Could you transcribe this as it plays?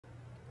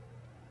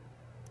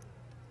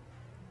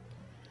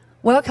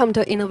Welcome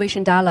to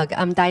Innovation Dialogue.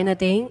 I'm Dinah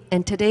Ding,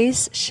 and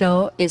today's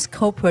show is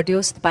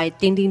co-produced by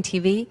Ding Ding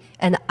TV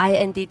and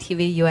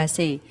IND-TV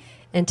USA.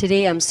 And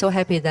today I'm so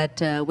happy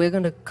that we're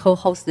going to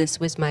co-host this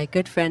with my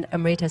good friend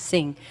Amrita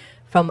Singh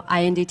from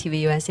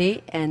IND-TV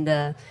USA.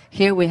 And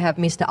here we have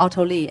Mr.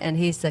 Otto Lee, and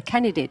he's a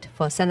candidate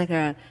for Santa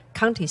Clara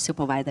County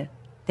Supervisor.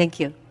 Thank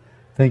you.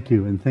 Thank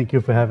you, and thank you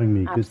for having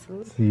me.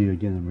 Absolutely. Good to see you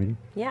again, Amrita.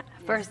 Yeah,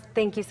 first,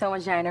 thank you so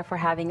much, Dinah, for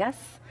having us.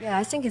 Yeah,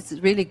 I think it's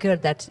really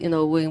good that,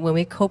 when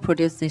we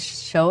co-produce this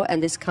show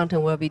and this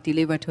content will be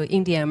delivered to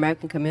Indian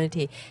American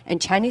community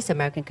and Chinese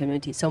American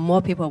community, so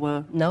more people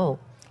will know.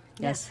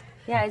 Yes.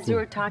 Yeah, as you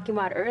were talking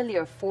about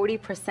earlier,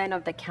 40%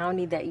 of the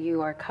county that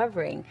you are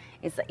covering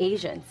is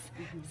Asians.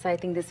 So I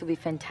think this will be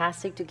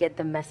fantastic to get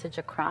the message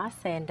across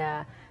and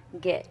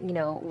get,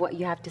 what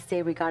you have to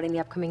say regarding the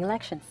upcoming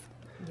elections.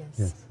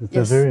 Yes, it's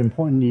a very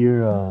important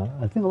year.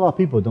 I think a lot of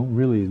people don't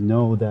really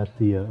know that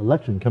the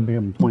election coming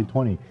up in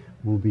 2020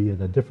 will be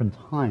at different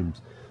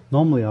times.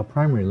 Normally our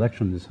primary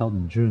election is held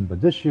in June,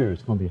 but this year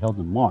it's going to be held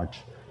in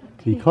March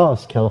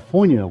because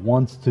California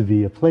wants to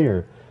be a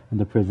player in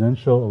the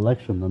presidential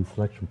election and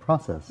selection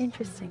process.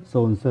 Interesting.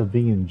 So instead of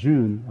being in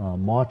June,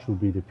 March will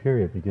be the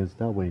period, because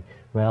that way,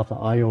 right after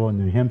Iowa and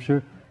New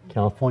Hampshire,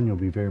 California will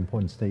be very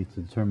important states to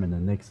determine the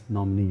next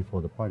nominee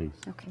for the parties.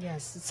 Okay.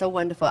 Yes, it's so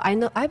wonderful.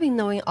 I've been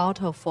knowing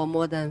Otto for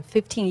more than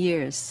 15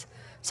 years.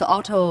 So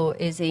Otto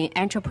is an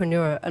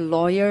entrepreneur, a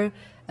lawyer,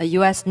 a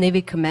U.S.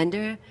 Navy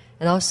commander,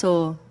 and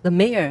also the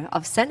mayor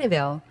of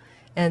Sunnyvale.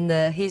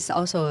 And he's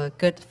also a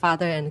good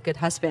father and a good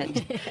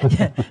husband,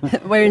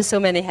 wearing so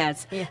many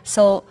hats. Yeah.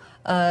 So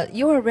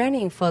you are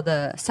running for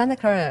the Santa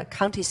Clara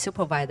County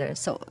Supervisor.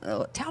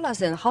 So tell us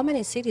then, how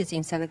many cities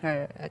in Santa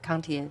Clara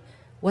County, and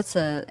what's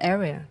the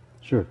area?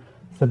 Sure.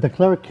 Santa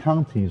Clara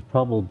County is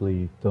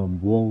probably the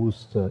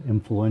most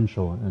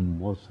influential and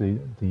mostly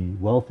the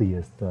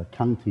wealthiest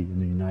county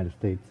in the United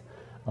States.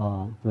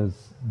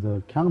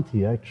 The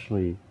county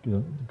actually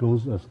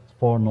goes as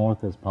far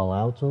north as Palo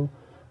Alto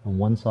on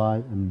one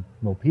side and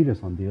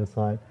Milpitas on the other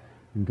side,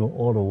 and go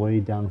all the way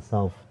down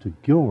south to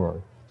Gilroy.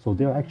 So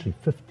there are actually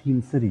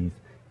 15 cities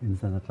in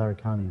Santa Clara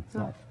County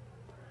itself,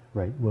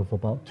 right, with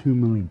about 2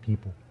 million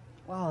people.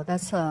 Wow,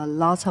 that's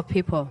lots of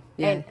people.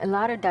 Yeah. And a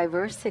lot of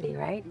diversity,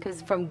 right?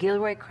 Because from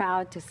Gilroy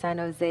crowd to San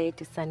Jose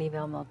to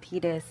Sunnyvale,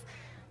 Milpitas,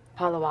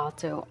 Palo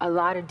Alto, a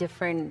lot of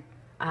different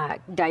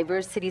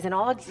diversities and a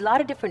lot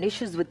of different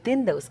issues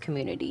within those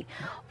community.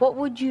 What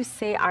would you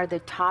say are the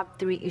top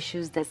 3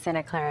 issues that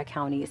Santa Clara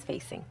County is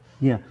facing?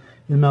 Yeah,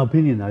 in my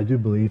opinion, I do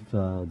believe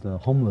the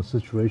homeless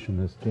situation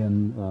is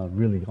getting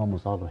really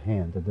almost out of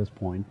hand at this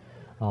point.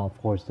 Of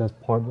course, that's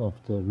part of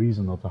the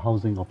reason of the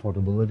housing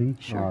affordability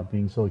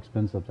being so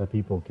expensive that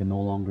people can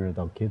no longer,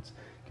 their kids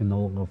can no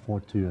longer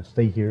afford to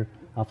stay here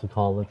after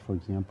college, for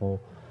example.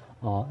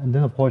 And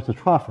then, of course, the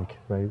traffic,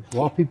 right? A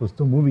lot of people are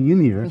still moving in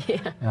here.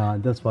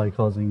 That's why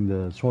causing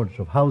the shortage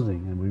of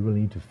housing, and we really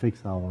need to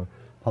fix our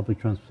public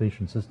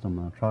transportation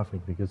system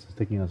traffic, because it's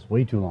taking us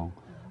way too long.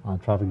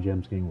 Traffic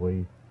jams getting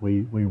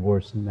way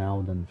worse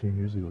now than a few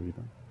years ago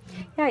even.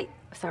 Yeah,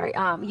 sorry.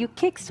 You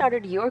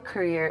kickstarted your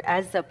career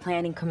as a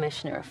planning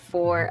commissioner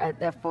for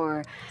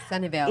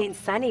Sunnyvale. In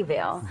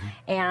Sunnyvale,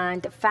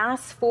 and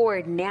fast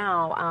forward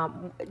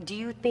now. Do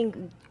you think?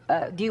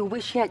 Do you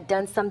wish you had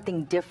done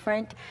something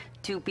different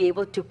to be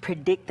able to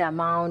predict the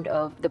amount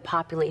of the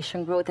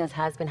population growth that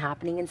has been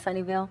happening in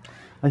Sunnyvale?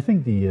 I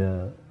think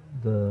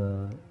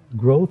the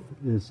growth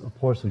is, of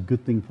course, a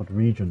good thing for the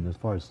region as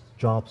far as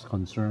jobs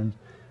concerned,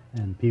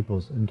 and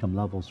people's income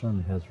level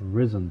certainly has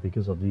risen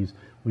because of these,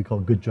 we call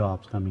good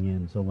jobs coming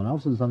in. So when I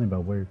was in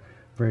Sunnyvale, we're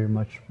very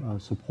much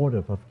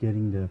supportive of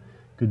getting the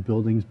good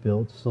buildings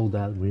built so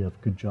that we have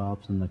good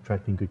jobs and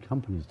attracting good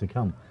companies to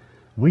come.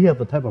 We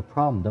have a type of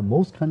problem that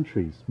most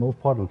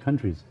part of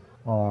countries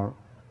are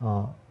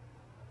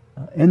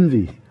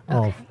envy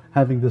of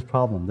having this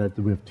problem, that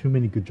we have too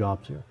many good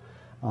jobs here.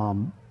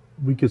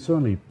 We could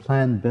certainly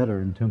plan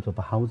better in terms of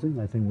the housing.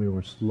 I think we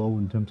were slow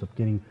in terms of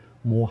getting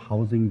more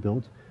housing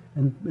built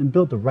and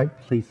build the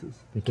right places,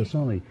 because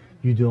certainly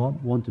you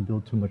don't want to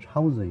build too much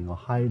housing or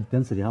high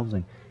density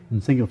housing in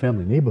single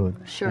family neighborhood.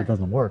 That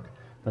doesn't work.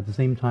 But at the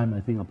same time,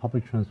 I think a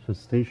public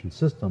transportation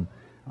system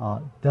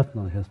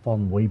definitely has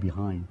fallen way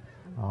behind.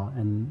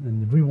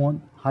 And if we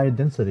want higher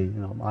density,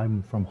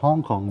 I'm from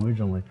Hong Kong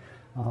originally,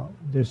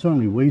 there's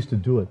certainly ways to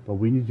do it, but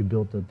we need to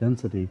build the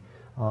density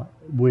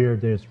where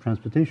there's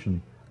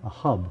transportation, a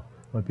hub,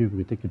 where people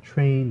can take the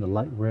train, the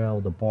light rail,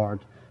 the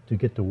BART to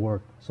get to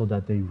work, so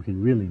that they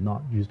can really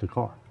not use the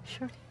car.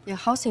 Sure. Yeah,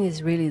 housing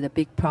is really the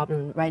big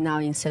problem right now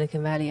in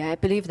Silicon Valley. I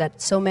believe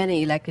that so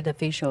many elected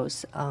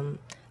officials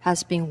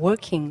has been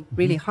working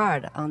really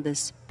hard on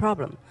this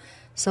problem.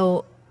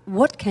 So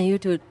what can you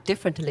do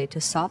differently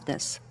to solve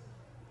this?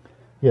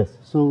 Yes,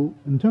 so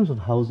in terms of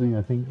housing,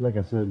 I think, like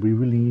I said, we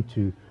really need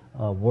to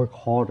work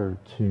harder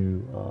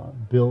to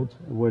build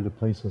where the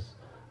places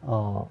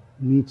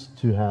needs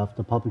to have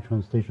the public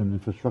transportation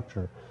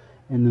infrastructure.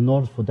 And in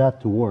order for that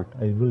to work,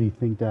 I really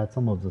think that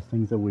some of the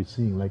things that we're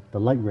seeing, like the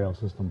light rail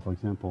system, for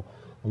example,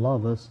 a lot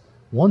of us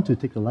want to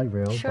take a light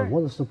rail, Sure. but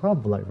what is the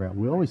problem with light rail?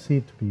 We always see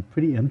it to be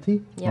pretty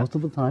empty most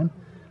of the time,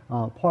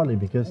 partly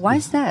because Why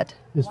is that?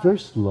 it's very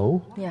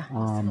slow. Yeah.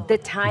 it's The very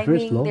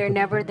timing, slow. they're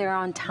never there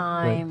on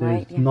time,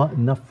 right? There's not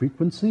enough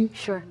frequency.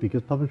 Sure.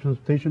 Because public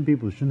transportation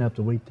people shouldn't have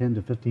to wait 10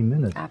 to 15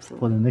 minutes Absolutely.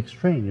 for the next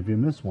train if you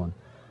miss one.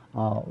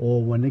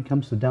 Or when it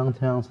comes to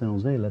downtown San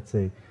Jose, let's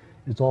say,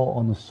 it's all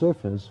on the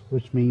surface,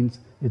 which means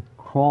it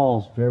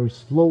crawls very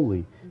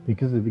slowly,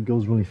 because if it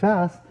goes really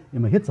fast, it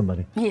might hit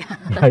somebody. Yeah.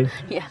 Right?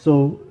 Yeah.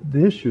 So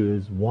the issue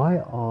is, why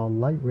are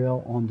light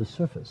rail on the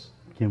surface?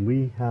 Can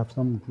we have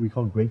some we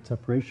call grade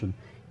separation,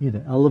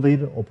 either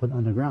elevated or put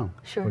underground,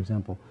 Sure. for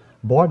example?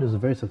 BART is a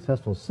very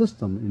successful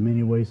system in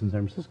many ways in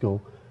San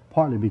Francisco,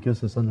 partly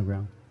because it's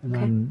underground. And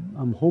Okay.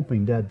 I'm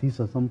hoping that these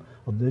are some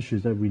of the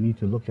issues that we need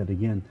to look at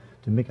again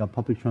to make our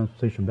public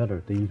transportation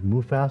better. They need to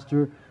move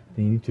faster,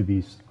 they need to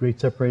be grade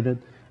separated,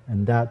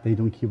 and that they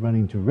don't keep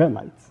running into red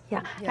lights.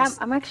 Yeah, Yes.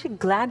 I'm actually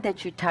glad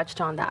that you touched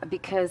on that,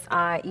 because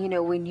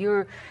when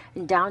you're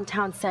in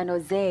downtown San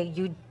Jose,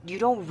 you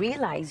don't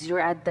realize you're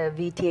at the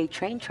VTA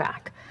train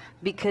track,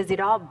 because it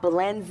all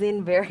blends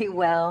in very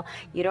well.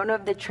 You don't know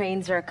if the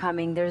trains are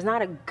coming. There's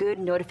not a good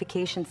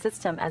notification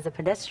system as a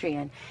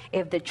pedestrian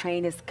if the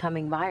train is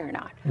coming by or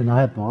not. And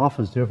I had my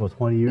office there for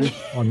 20 years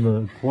on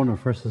the corner of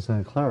First and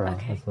Santa Clara.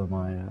 Okay. That's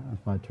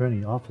my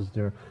attorney office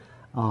there.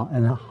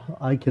 And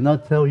I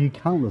cannot tell you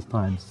countless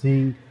times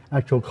seeing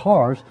actual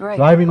cars Right.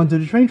 driving onto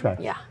the train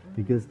tracks, Yeah.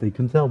 because they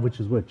couldn't tell which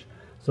is which.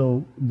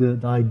 So the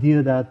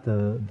idea that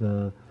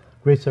the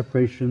grade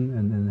separation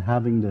and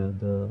having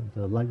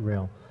the light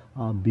rail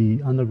be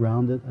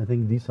undergrounded, I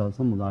think these are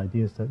some of the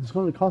ideas that it's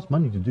going to cost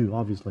money to do,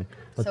 obviously.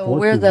 But So for it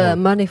where to the work-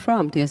 money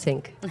from, do you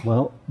think?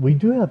 Well, we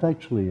do have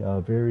actually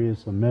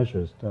various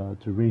measures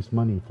to raise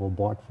money for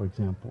BART, for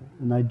example.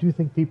 And I do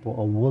think people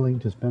are willing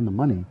to spend the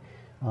money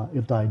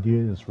if the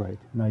idea is right.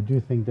 And I do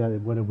think that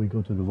whether we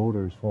go to the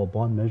voters for a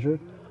bond measure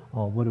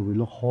or whether we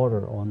look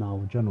harder on our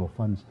general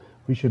funds,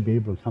 we should be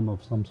able to come up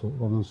with some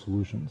of those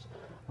solutions.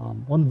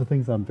 One of the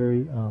things I'm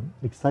very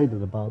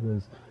excited about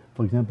is,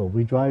 for example,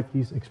 we drive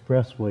these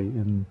expressway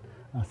in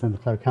Santa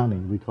Clara County.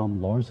 We call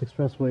them Lawrence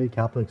Expressway,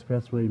 Capitol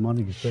Expressway,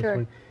 Montague Expressway.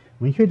 Sure.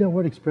 When you hear that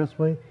word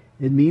expressway,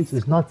 it means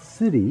it's not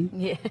city,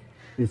 Yeah.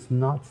 it's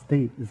not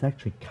state, it's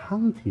actually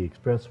county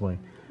expressway.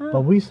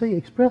 But we say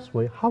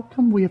expressway, how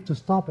come we have to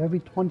stop every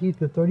 20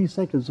 to 30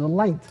 seconds for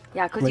light?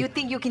 Yeah, because Like- you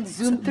think you can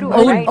zoom through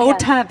Old, it, right? old Yeah.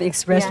 type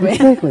expressway.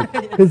 Exactly,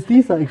 because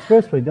these are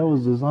expressway that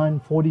was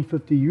designed 40,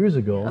 50 years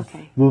ago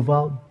Okay.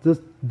 without this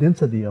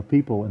density of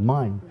people in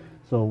mind.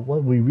 So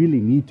what we really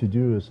need to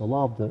do is a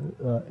lot of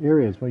the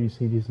areas where you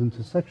see these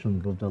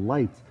intersections with the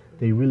lights,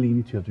 they really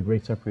need to have the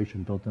grade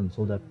separation built in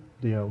so that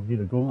they are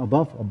either going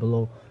above or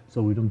below,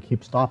 so we don't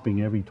keep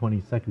stopping every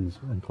 20 seconds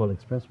and call it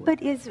expressway.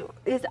 But is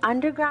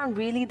underground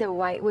really the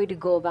right way to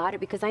go about it?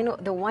 Because I know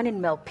the one in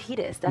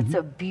Milpitas, that's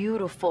a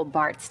beautiful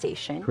BART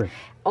station. Correct.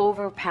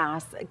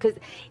 Overpass. Because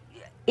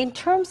in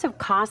terms of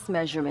cost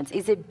measurements,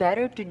 is it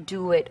better to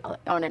do it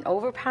on an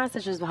overpass,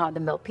 such as how the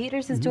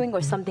Milpitas is doing,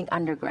 or something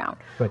underground?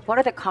 Right. What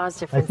are the cost I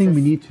differences? think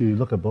we need to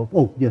look at both.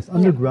 Oh, yes,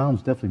 underground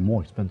is definitely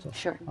more expensive.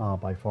 Sure.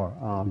 By far.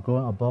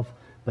 Going above,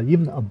 but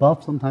even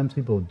above, sometimes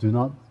people do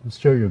not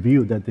share your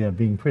view that they are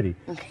being pretty.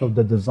 Okay. So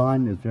the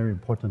design is very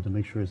important to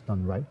make sure it's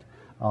done right.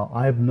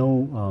 I have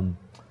no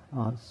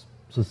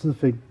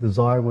specific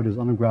desire whether it's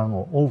underground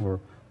or over,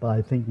 but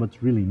I think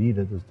what's really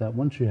needed is that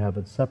once you have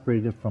it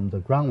separated from the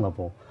ground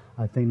level,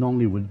 I think not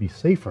only would it be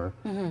safer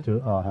to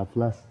have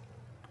less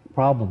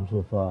problems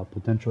with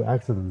potential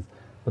accidents,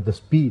 but the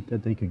speed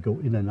that they could go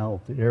in and out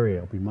of the area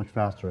will be much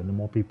faster, and the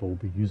more people will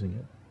be using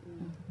it.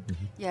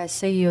 Yeah,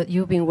 so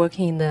you've been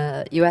working in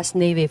the U.S.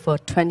 Navy for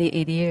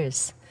 28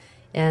 years,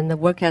 and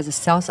work as a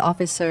sales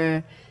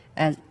officer,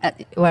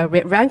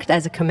 ranked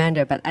as a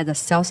commander, but as a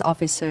sales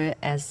officer,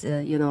 as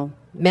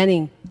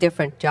many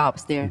different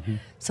jobs there.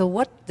 So,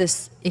 what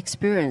this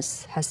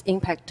experience has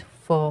impact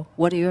for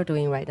what you're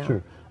doing right now?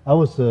 Sure. I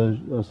was a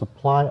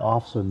supply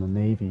officer in the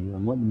Navy,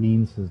 and what it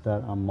means is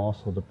that I'm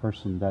also the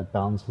person that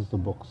balances the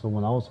books. So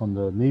when I was on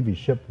the Navy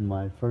ship in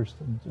my first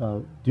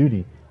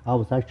duty, I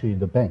was actually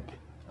the bank,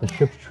 the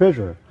ship's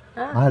treasurer.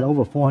 I had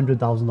over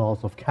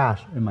 $400,000 of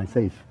cash in my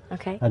safe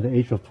Okay. at the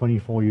age of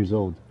 24 years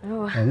old.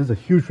 Oh. And it's a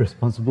huge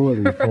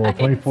responsibility for a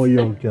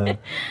 24-year-old guy.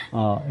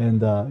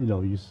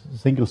 You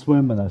sink or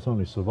swim, and I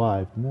certainly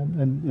survived.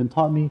 And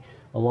taught me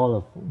a lot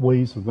of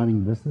ways of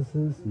running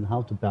businesses and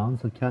how to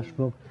balance the cash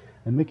book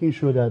and making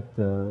sure that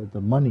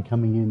the money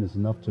coming in is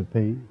enough to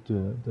pay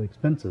the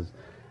expenses.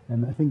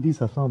 And I think these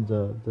are some of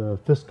the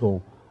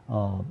fiscal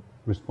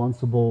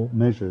responsible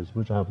measures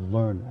which I have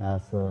learned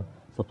as a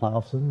supply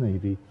officer in the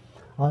Navy.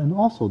 And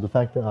also the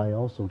fact that I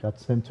also got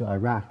sent to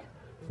Iraq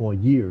for a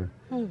year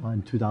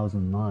in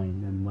 2009.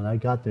 And when I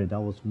got there, that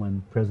was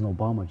when President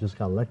Obama just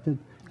got elected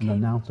and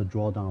announced a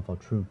drawdown of our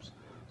troops.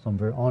 So I'm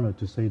very honored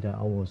to say that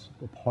I was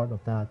a part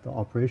of that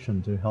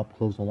operation to help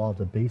close a lot of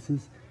the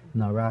bases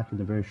in Iraq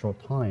in a very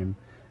short time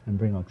and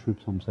bring our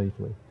troops home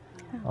safely.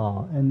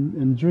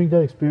 And during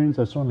that experience,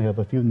 I certainly have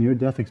a few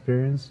near-death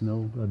experience,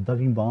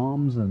 ducking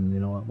bombs,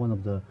 and one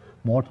of the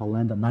mortar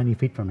landed 90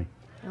 feet from me.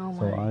 Oh,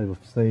 so I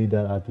would say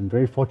that I've been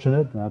very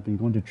fortunate, and I've been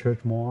going to church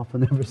more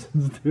often ever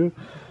since too.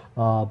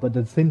 But at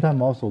the same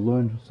time, I also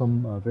learned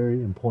some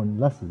very important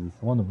lessons.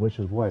 One of which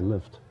is where I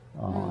lived.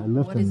 I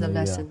lived what is the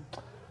lesson?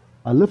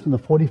 I lived in a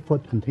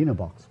 40-foot container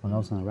box when I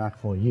was in Iraq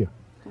for a year.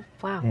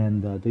 Wow.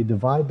 And they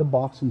divide the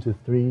box into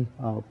 3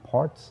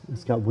 parts.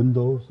 It's got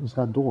windows, it's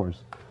got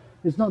doors.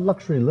 It's not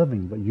luxury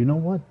living, but you know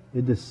what?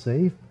 It is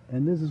safe,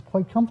 and this is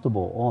quite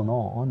comfortable, all in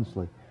all,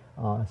 honestly,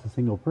 as a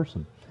single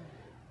person.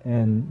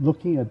 And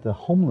looking at the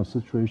homeless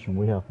situation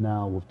we have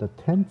now with the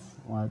tents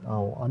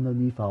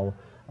underneath our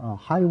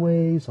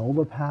highways,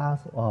 overpass,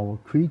 our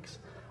creeks,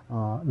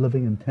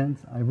 living in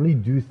tents, I really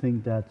do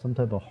think that some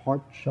type of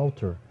hard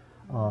shelter,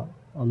 a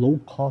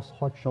low-cost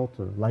hard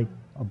shelter, like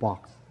a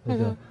box, like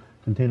a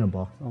container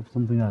box of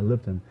something I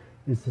lived in,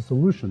 is the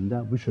solution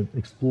that we should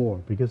explore,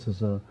 because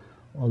it's a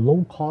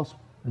low-cost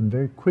and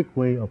very quick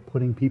way of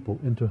putting people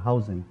into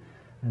housing.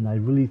 And I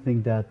really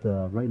think that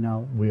right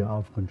now we are out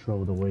of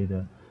control the way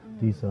that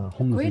these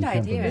homeless great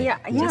idea. Yeah.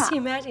 Just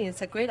imagine,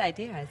 it's a great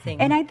idea, I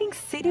think. And I think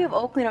City of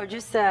Oakland, or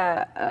just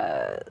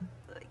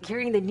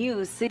hearing the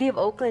news, City of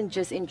Oakland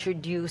just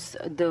introduced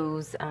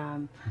those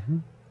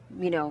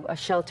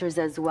shelters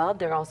as well.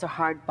 They're also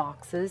hard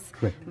boxes.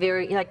 Correct.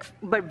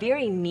 But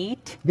very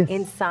neat Yes.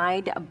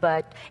 inside,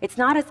 but it's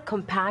not as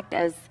compact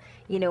as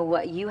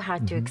what you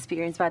had to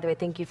experience. By the way,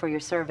 thank you for your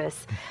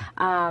service.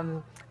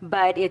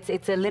 But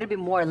it's a little bit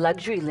more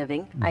luxury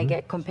living, I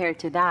get, compared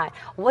to that.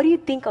 What do you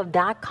think of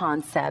that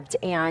concept?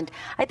 And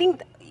I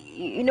think,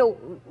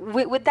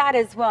 with that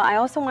as well, I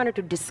also wanted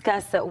to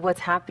discuss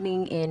what's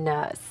happening in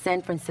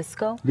San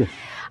Francisco. Yes.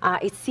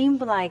 It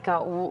seemed like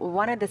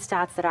one of the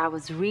stats that I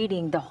was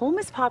reading, the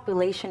homeless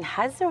population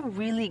hasn't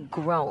really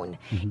grown,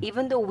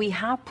 even though we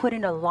have put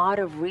in a lot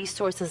of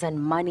resources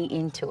and money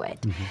into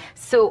it.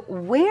 So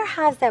where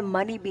has that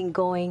money been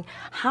going?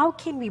 How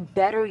can we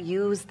better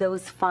use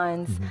those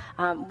funds?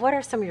 What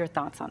are some of your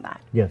thoughts on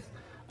that? Yes.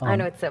 I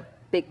know it's a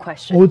big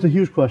question. Oh, it's a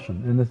huge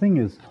question. And the thing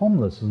is,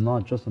 homeless is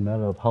not just a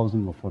matter of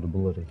housing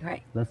affordability.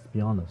 Right. Let's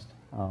be honest.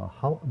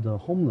 The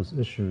homeless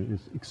issue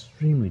is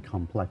extremely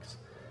complex.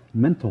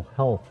 Mental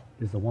health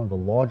is one of the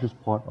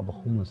largest part of the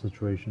homeless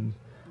situations.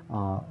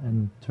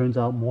 And turns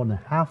out more than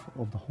half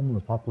of the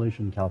homeless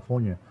population in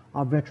California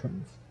are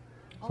veterans.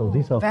 So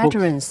these are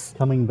veterans. folks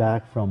coming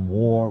back from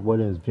war,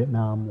 whether it's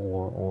Vietnam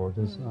or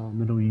this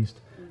Middle East,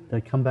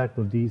 that come back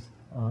with these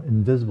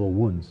invisible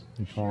wounds,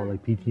 we call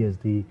like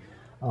PTSD.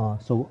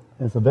 So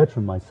as a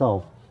veteran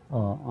myself,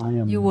 I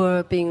am... You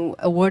were being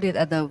awarded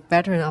as the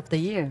Veteran of the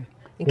Year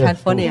in Yes,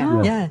 California.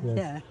 so- Yeah, yes.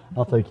 yeah.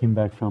 After I came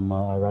back from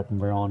Iraq, I'm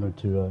very honored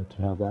to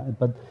have that.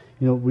 But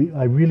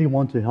I really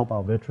want to help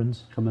our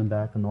veterans coming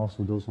back, and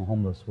also those who are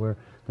homeless, where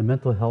the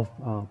mental health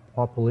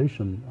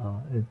population,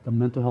 the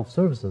mental health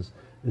services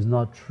is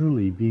not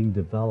truly being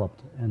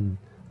developed and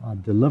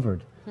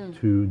delivered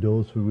to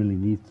those who really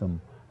need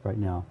them right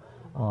now.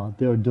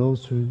 There are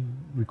those who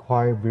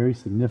require very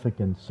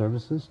significant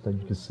services that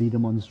you can see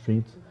them on the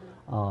streets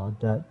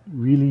that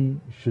really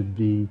should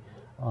be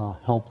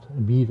helped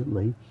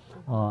immediately.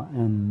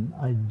 And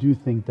I do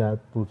think that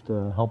with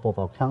the help of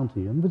our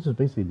county, and which is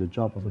basically the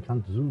job of a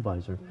county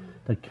supervisor,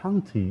 the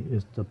county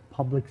is the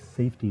public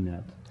safety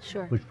net,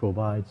 Sure. which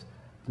provides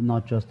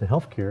not just the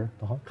health care,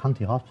 the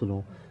county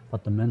hospital,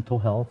 but the mental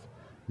health,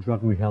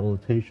 drug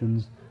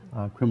rehabilitations,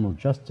 criminal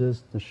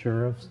justice, the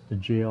sheriffs, the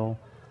jail,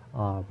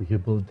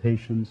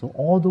 rehabilitation. So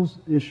all those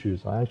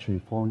issues are actually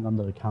falling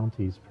under the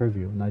county's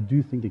purview. And I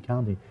do think the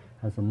county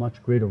has a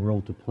much greater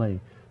role to play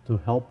to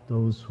help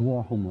those who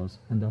are homeless.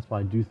 And that's why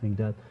I do think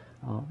that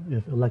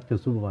if elected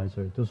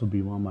supervisor, this will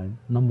be one of my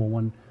number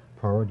one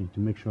priority, to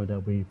make sure that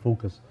we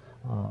focus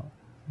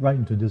right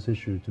into this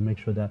issue, to make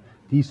sure that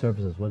these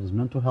services, whether it's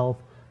mental health,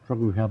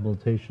 drug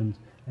rehabilitation,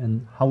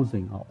 and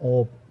housing, are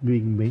all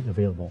being made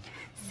available.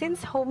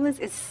 Since homeless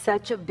is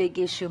such a big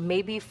issue,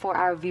 maybe for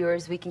our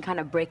viewers, we can kind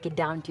of break it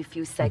down to a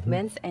few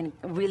segments and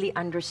really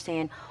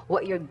understand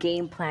what your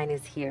game plan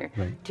is here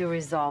to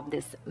resolve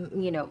this,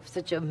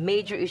 such a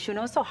major issue and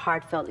also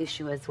heartfelt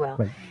issue as well.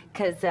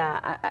 Because,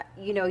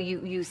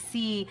 you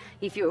see,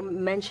 if you're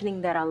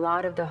mentioning that a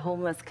lot of the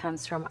homeless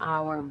comes from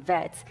our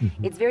vets,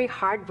 it's very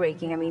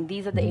heartbreaking. I mean,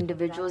 these are the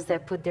individuals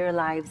that put their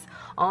lives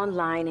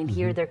online, and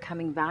here they're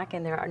coming back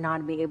and they're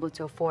not being able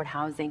to afford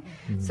housing.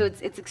 So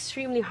it's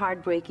extremely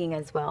heartbreaking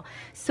as well.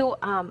 So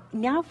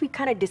now if we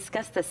kind of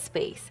discuss the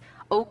space,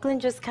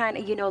 Oakland just kind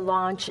of,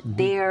 launched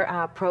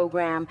their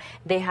program.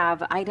 They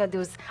have, I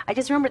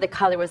just remember the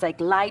color was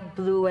like light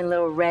blue and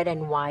little red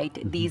and white,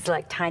 these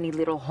like tiny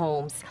little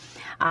homes.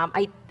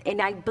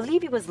 I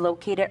believe it was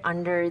located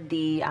under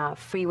the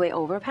freeway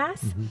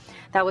overpass.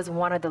 That was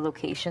one of the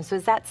locations. So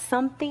is that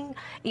something,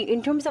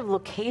 in terms of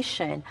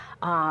location,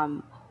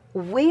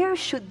 where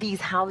should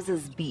these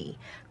houses be?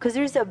 Because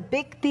there's a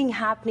big thing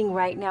happening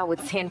right now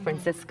with San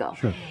Francisco.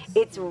 Sure.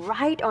 It's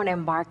right on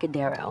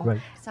Embarcadero. Right.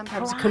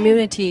 Sometimes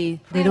community,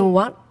 they don't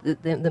want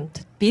them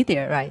be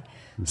there, right?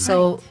 So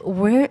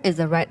where is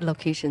the right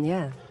location?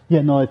 Yeah.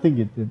 Yeah, no, I think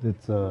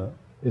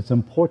it's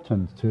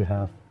important to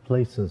have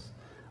places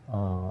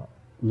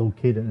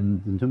located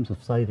in terms of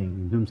siting,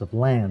 in terms of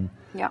land,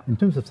 in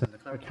terms of Santa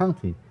Clara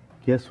County.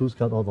 Guess who's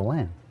got all the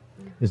land?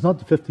 It's not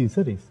the 15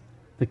 cities.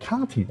 The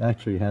county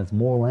actually has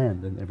more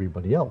land than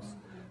everybody else.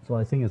 So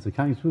I think as a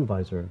county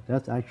supervisor,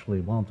 that's actually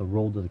one of the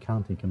roles that the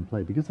county can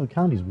play. Because the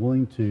county is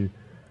willing to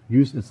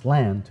use its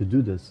land to do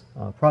this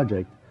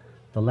project,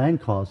 the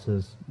land cost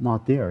is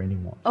not there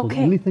anymore. So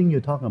the only thing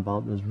you're talking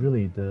about is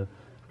really the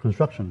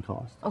construction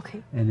cost.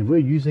 And if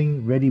we're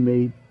using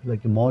ready-made,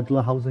 like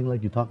modular housing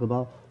like you talk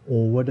about,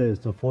 or whether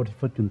it's the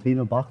 40-foot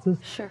container boxes,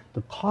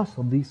 the cost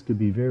of these could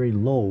be very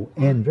low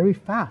and very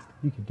fast.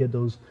 You could get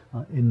those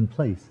in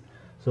place.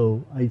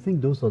 So I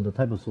think those are the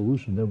type of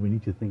solutions that we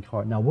need to think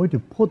hard. Now, where to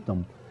put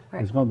them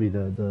is going to be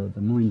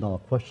the million-dollar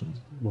questions.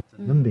 Well,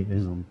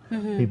 NIMBYism,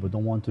 people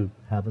don't want to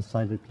have a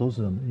site that close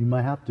to them. You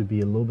might have to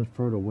be a little bit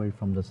further away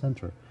from the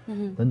center.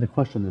 Then the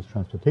question is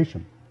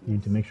transportation. You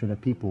need to make sure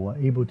that people are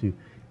able to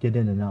get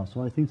in and out.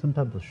 So I think some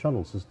type of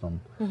shuttle system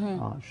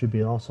should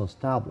be also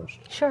established.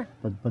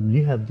 But when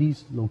you have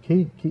these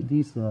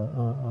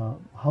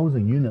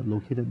housing units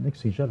located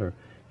next to each other,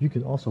 you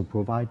could also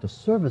provide the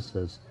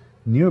services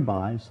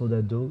nearby so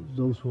that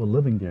those who are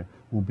living there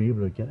will be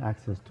able to get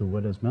access to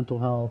whether it's mental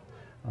health,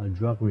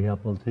 drug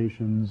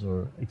rehabilitations,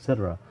 or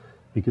etc.,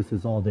 because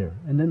it's all there.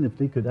 And then if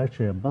they could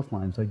actually have bus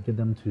lines that get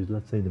them to,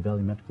 let's say, the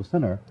Valley Medical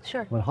Center,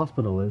 where the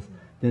hospital is,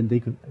 then they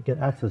could get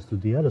access to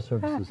the other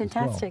services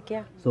fantastic, as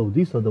well. So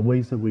these are the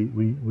ways that we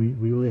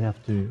really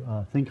have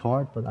to think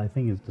hard, but I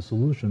think it's the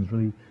solution's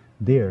really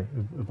there.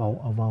 If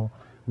our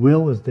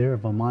will is there,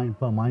 if our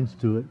put our minds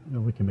to it,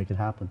 we can make it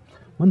happen.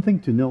 One thing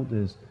to note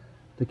is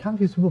the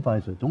county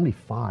supervisor, there are only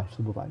 5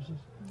 supervisors.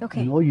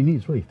 And all you need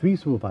is really 3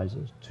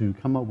 supervisors to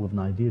come up with an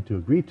idea to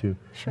agree to,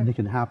 and it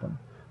can happen,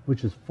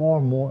 which is far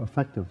more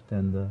effective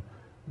than the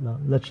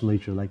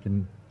legislature, like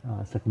in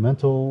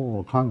Sacramento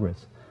or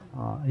Congress.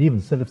 Even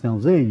instead of San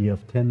Jose, you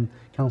have 10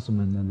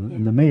 councilmen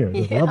and the mayor.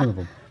 There's 11 of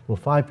them. Well,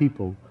 5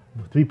 people,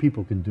 3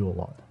 people can do a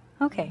lot.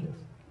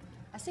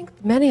 I think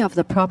many of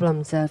the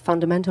problems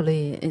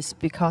fundamentally is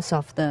because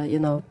of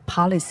the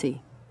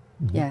policy.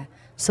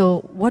 So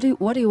what do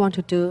you want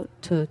to do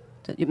to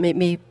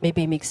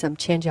maybe make some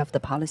change of the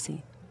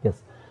policy?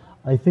 Yes,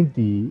 I think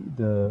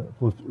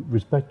with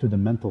respect to the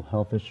mental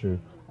health issue,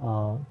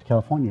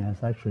 California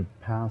has actually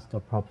passed a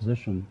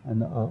proposition,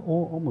 and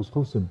almost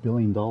close to $1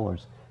 billion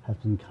has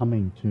been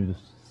coming to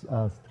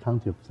the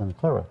county of Santa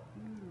Clara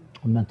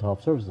on mental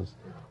health services.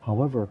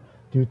 However,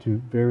 due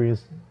to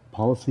various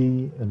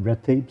policy and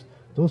red tapes,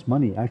 those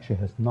money actually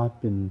has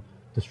not been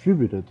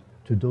distributed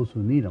to those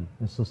who need them.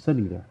 It's still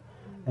sitting there.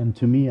 And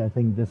to me, I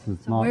think this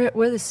is not...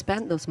 Where they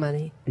spend those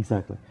money?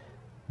 Exactly.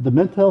 The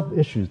mental health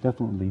issue is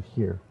definitely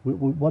here.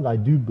 What I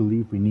do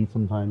believe we need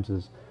sometimes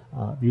is,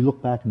 if you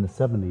look back in the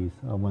 70s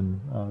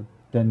when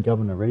then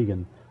Governor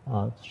Reagan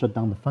shut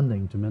down the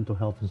funding to mental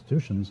health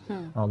institutions,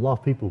 a lot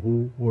of people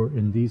who were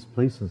in these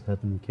places have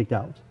been kicked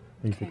out,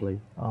 basically.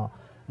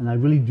 And I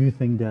really do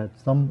think that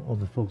some of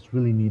the folks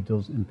really need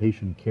those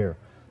inpatient care.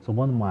 So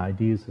one of my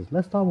ideas is,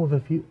 let's start with a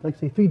few, like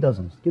say 3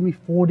 dozen. Give me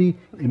 40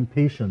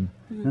 inpatient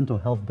mental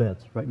health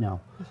beds right now.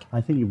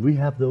 I think if we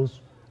have those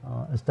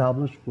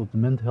established with the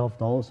mental health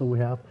dollars that we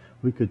have,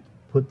 we could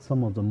put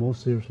some of the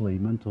most seriously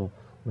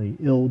mentally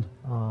ill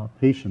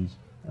patients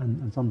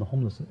and some of the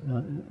homeless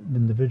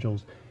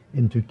individuals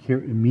into care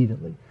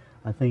immediately.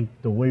 I think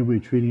the way we're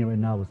treating it right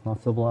now is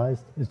not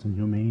civilized, it's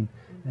inhumane,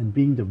 and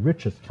being the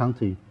richest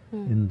county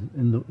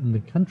in the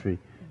country,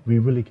 we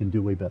really can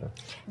do way better.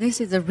 This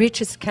is the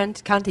richest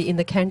county in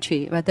the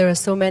country, but there are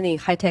so many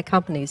high-tech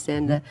companies,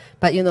 and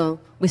but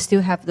we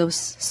still have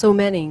so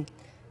many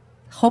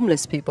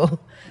homeless people.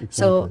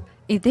 So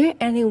is there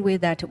any way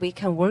that we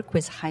can work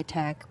with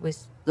high-tech,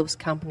 with those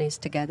companies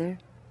together?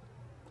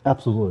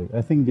 Absolutely.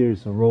 I think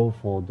there's a role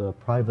for the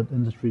private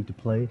industry to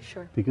play,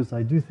 because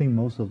I do think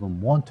most of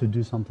them want to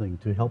do something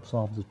to help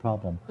solve this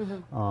problem.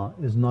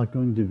 It's not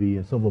going to be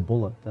a silver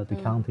bullet that the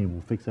county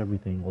will fix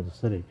everything or the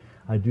city.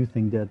 I do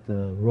think that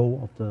the role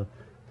of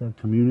the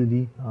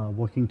community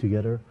working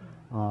together,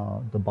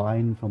 the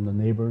buy-in from the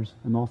neighbors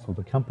and also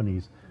the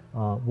companies,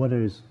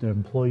 whether it's the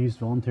employees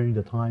volunteering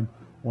the time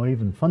or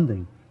even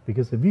funding,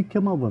 because if you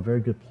come up with a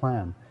very good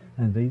plan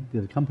and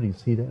the companies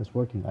see that it's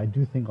working, I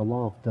do think a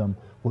lot of them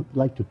would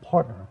like to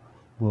partner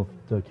with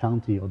the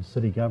county or the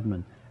city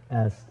government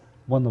as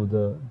one of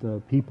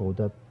the people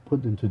that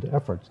put into the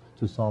efforts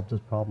to solve this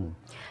problem.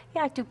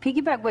 Yeah, to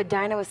piggyback what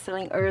Diana was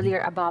saying earlier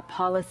about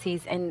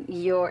policies and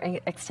your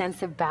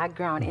extensive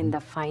background in the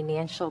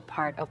financial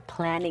part of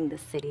planning the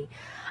city,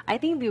 I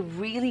think it'd be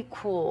really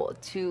cool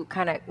to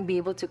kind of be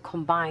able to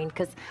combine,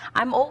 because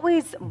I'm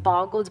always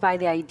boggled by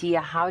the idea,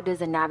 how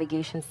does a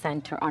navigation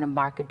center on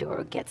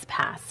Embarcadero gets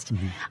passed?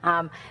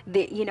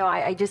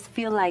 I just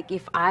feel like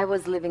if I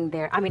was living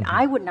there, I mean,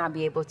 I would not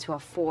be able to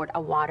afford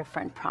a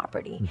waterfront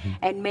property.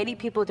 And many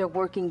people that are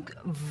working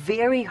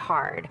very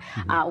hard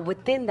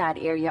within that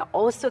area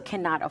also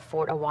cannot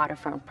afford a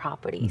waterfront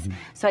properties.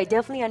 So I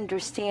definitely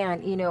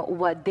understand,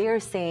 what they're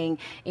saying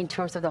in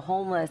terms of the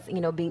homeless,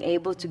 being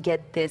able to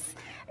get this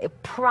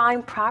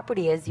prime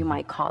property, as you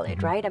might call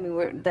it, right? I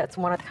mean, that's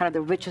one of the kind of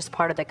the richest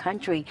part of the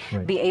country,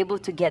 be able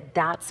to get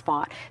that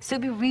spot. So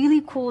it'd be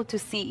really cool to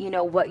see,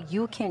 what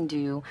you can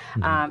do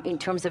in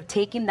terms of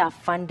taking that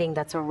funding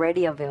that's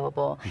already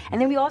available. And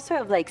then we also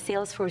have like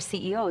Salesforce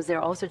CEOs.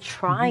 They're also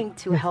trying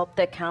to help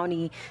the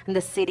county and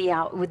the city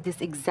out with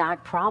this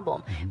exact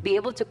problem. Be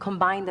able to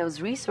combine those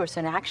resources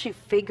and actually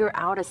figure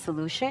out a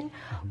solution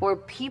where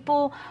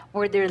people,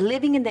 where they're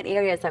living in that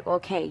area, it's like,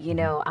 okay,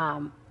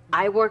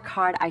 I work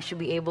hard, I should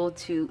be able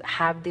to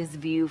have this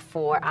view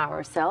for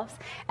ourselves,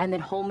 and then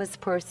homeless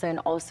person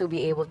also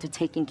be able to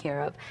taken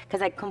care of.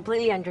 Because I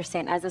completely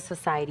understand, as a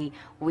society,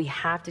 we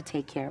have to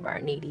take care of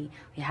our needy,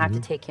 we have to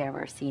take care of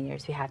our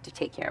seniors, we have to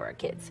take care of our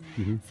kids.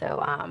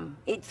 So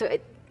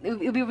it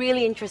would be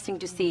really interesting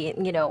to see,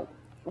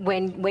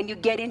 when you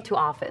get into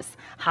office,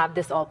 how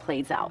this all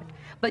plays out.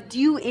 But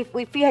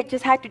if you had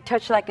just had to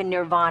touch like a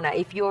nirvana,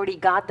 if you already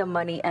got the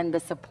money and the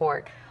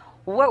support,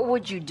 what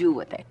would you do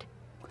with it?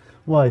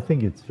 Well, I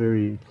think it's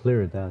very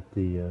clear that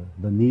the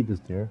need is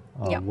there.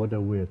 Whether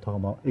we're talking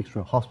about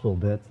extra hospital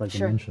beds, like I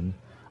mentioned,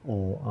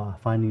 or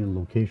finding a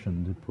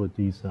location to put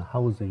these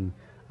housing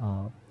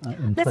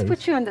in place. Let's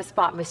put you on the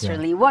spot, Mr.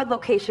 Lee. What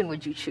location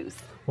would you choose?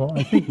 Well,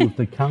 I think with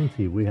the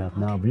county we have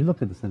now, when you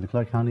look at the Santa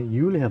Clara County,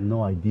 you really have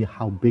no idea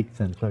how big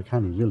Santa Clara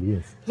County really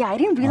is. Yeah, I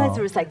didn't realize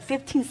there was like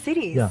 15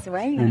 cities,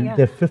 right? And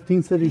there are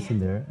 15 cities in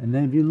there. And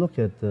then if you look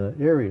at the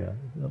area,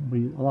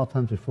 a lot of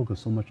times we focus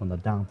so much on the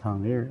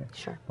downtown area.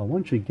 Sure. But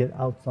once you get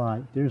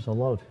outside, there's a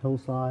lot of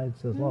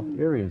hillsides, there's a lot of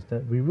areas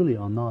that we really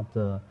are not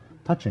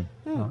touching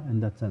in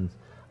that sense.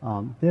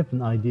 There have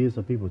been ideas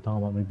of people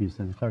talking about maybe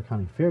Santa Clara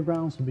County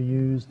Fairgrounds to be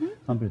used.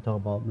 Some people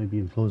talk about maybe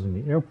enclosing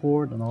the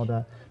airport and all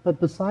that. But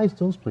besides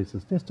those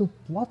places, there's still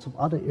lots of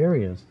other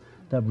areas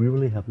that we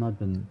really have not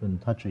been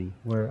touching,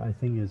 where I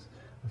think is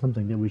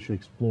something that we should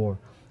explore.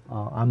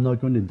 I'm not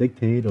going to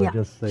dictate or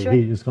just say, hey,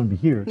 it's going to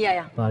be here.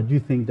 But I do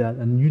think that,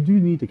 and you do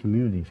need the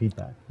community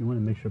feedback. You want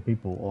to make sure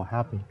people are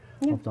happy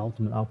of the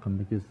ultimate outcome,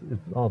 because if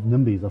all of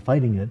NIMBYs are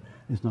fighting it,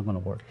 it's not going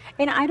to work.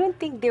 And I don't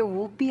think there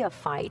will be a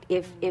fight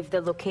if the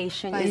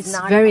location is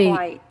not very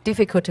quite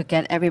difficult to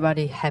get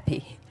everybody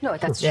happy. No,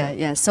 that's true.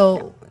 Yeah.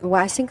 So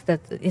well, I think that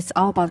it's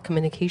all about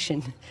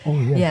communication. Oh,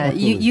 yes,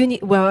 you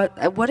need, well,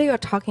 what you're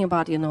talking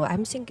about,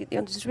 I'm thinking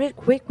there's really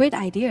great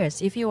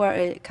ideas. If you are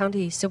a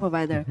county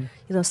supervisor,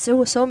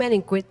 so many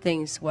great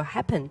things will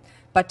happen,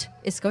 but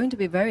it's going to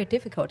be very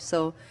difficult.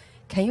 So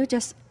can you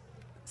just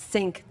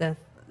think that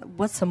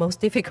what's the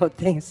most difficult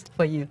things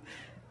for you?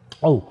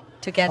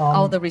 To get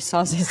all the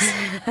resources.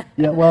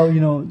 Yeah, well,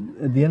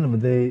 at the end of the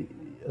day,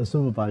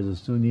 supervisors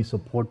still need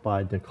support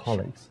by their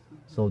colleagues.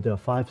 So there are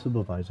 5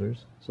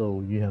 supervisors.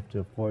 So you have to,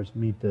 of course,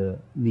 meet the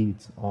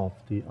needs of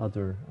the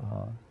other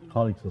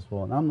colleagues as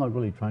well. And I'm not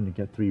really trying to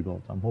get 3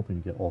 votes. I'm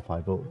hoping to get all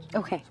 5 votes.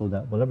 Okay. So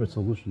that whatever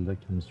solution that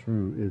comes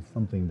through is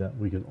something that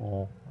we can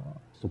all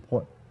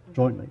support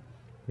jointly.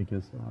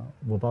 Because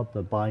without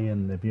the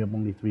buy-in, if you have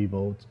only 3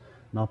 votes,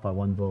 not by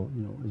 1 vote,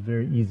 it's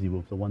very easy.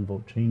 With the 1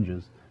 vote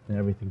changes, then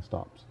everything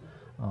stops.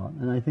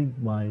 And I think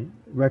my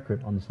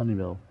record on the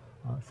Sunnyvale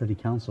City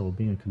Council,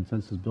 being a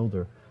consensus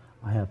builder,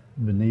 I have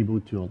been able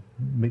to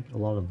make a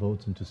lot of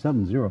votes into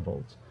 7-0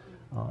 votes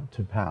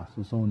to pass.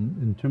 And so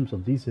in terms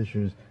of these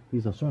issues,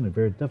 these are certainly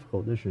very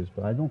difficult issues,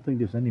 but I don't think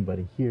there's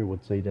anybody here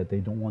would say that they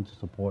don't want to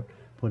support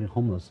putting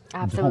homeless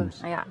into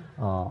homes.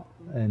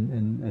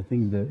 And I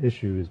think the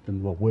issue has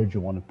been, well, where do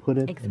you want to put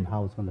it and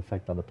how it's going to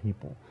affect other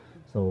people.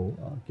 So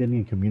getting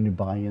a community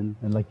buy-in,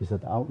 and like you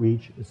said,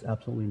 outreach is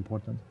absolutely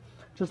important.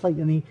 Just like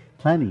any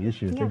planning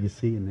issues that you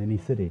see in any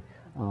city,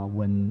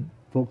 when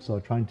folks are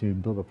trying to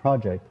build a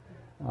project,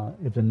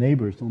 if the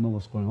neighbors don't know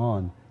what's going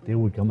on, they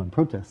would come and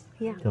protest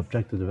to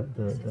object to the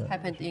This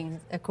happened in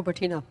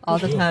Cupertino all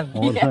the time.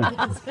 All the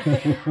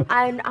time.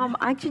 And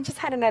I just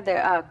had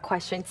another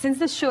question. Since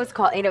the show is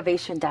called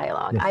Innovation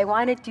Dialogue, I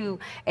wanted to,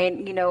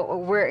 and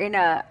we're in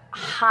a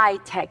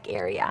high-tech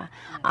area.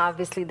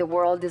 Obviously, the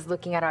world is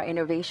looking at our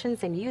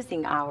innovations and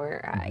using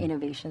our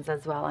innovations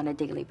as well on a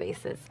daily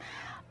basis.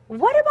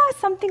 What about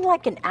something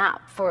like an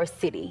app for a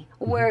city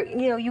where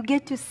you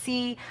get to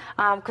see,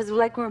 because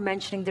like we were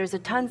mentioning, there's a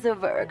tons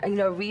of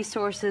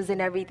resources and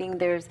everything.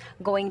 There's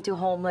going to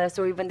homeless,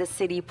 or even the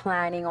city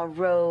planning on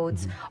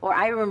roads. Or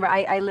I remember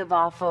I live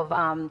off of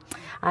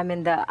I'm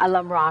in the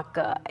Alum Rock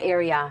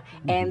area,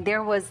 and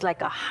there was like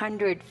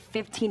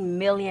 $115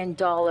 million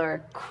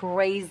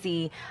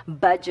crazy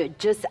budget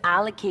just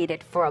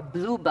allocated for a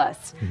blue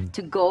bus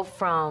to go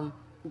from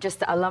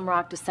just Alum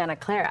Rock to Santa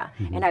Clara,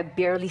 and I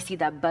barely see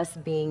that bus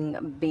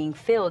being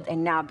filled.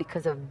 And now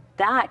because of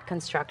that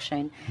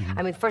construction,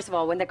 I mean, first of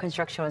all, when the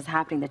construction was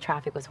happening, the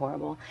traffic was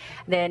horrible.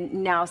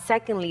 Then now,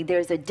 secondly,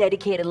 there's a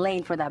dedicated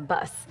lane for that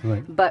bus,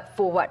 but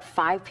for what,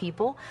 5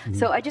 people?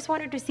 So I just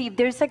wanted to see if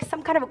there's like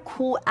some kind of a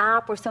cool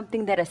app or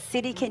something that a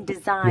city can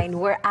design,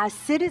 where as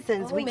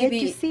citizens we get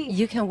to see.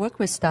 You can work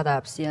with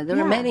startups. Yeah, there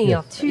are many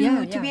of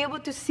to be able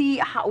to see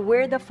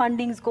where the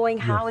funding's going,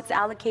 how it's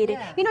allocated.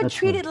 You know,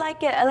 treat it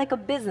like a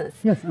business.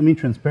 Yes, I mean,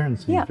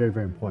 transparency is very,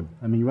 very important.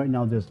 I mean, right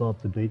now there's a lot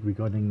of debate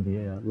regarding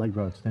the light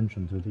rail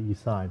extension to the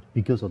east side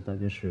because of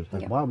that issue. It's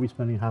like, why are we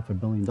spending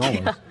 $500 million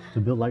to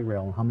build light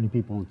rail and how many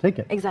people will take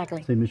it?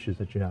 Exactly. Same issues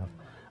that you have.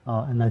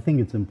 And I think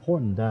it's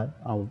important that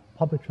our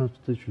public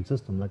transportation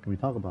system, like we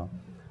talk about,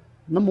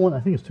 number one, I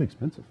think it's too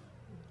expensive.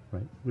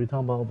 Right, we're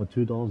talking about over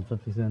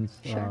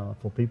 $2.50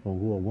 for people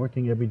who are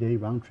working every day,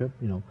 round trip.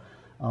 You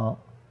know,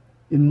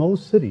 in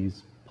most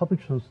cities,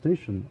 public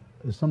transportation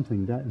is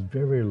something that is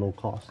very, very low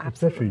cost,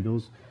 especially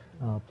those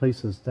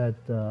places that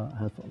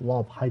have a lot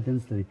of high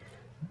density.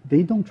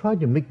 They don't try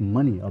to make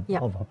money of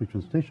public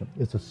transportation.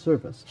 It's a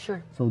service.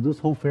 Sure. So this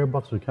whole fare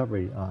box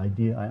recovery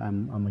idea,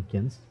 I'm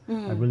against.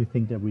 I really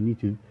think that we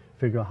need to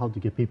figure out how to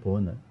get people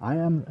in it.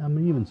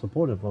 I'm even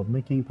supportive of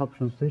making public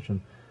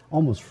transportation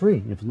almost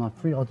free, if not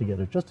free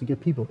altogether, just to get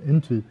people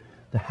into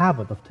the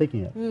habit of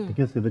taking it.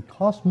 Because if it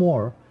costs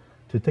more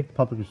to take the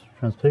public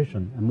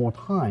transportation and more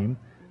time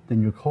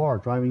than your car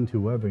driving to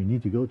wherever you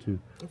need to go to,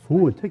 who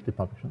would take the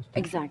public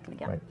transportation? Exactly,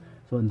 yeah. Right.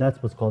 So and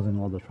that's what's causing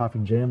all the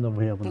traffic jam that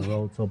we have on the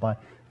road. So by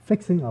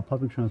fixing our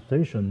public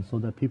transportation so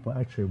that people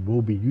actually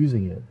will be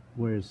using it,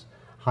 where it's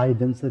high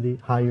density,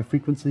 higher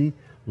frequency,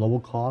 lower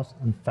cost,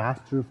 and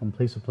faster from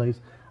place to place,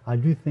 I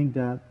do think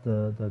that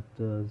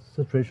the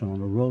situation on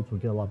the roads will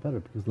get a lot better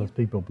because less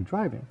people will be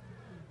driving.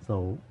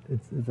 So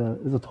it's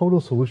a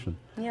total solution.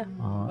 Yeah.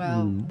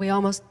 Well, we're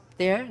almost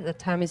there. The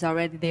time is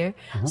already there.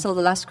 So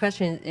the last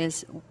question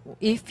is,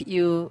 if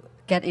you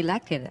get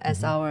elected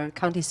as our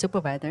county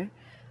supervisor,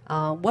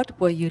 what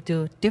will you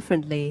do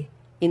differently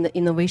in the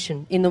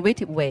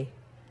innovative way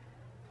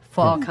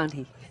for our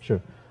county?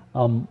 Sure.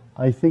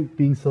 I think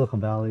being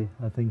Silicon Valley,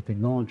 I think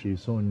technology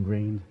is so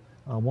ingrained.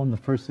 One of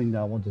the first things that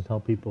I want to tell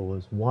people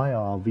is, why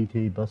are our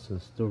VTA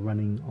buses still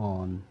running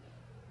on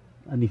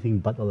anything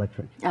but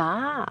electric?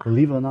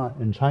 Believe it or not,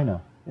 in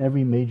China,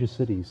 every major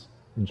cities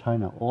in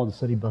China, all the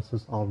city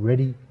buses are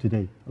already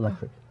today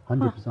electric,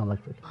 100%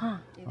 electric.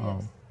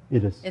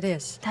 It is. It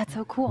is. That's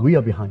so cool. We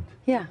are behind.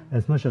 Yeah.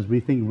 As much as we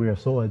think we are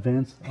so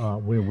advanced,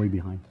 we're way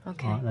behind.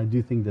 Okay. And I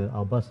do think that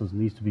our buses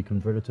needs to be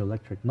converted to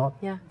electric, not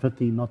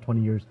 15, not 20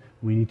 years.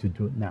 We need to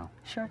do it now.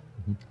 Sure.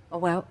 Oh,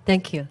 well,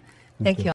 thank you. Thank you.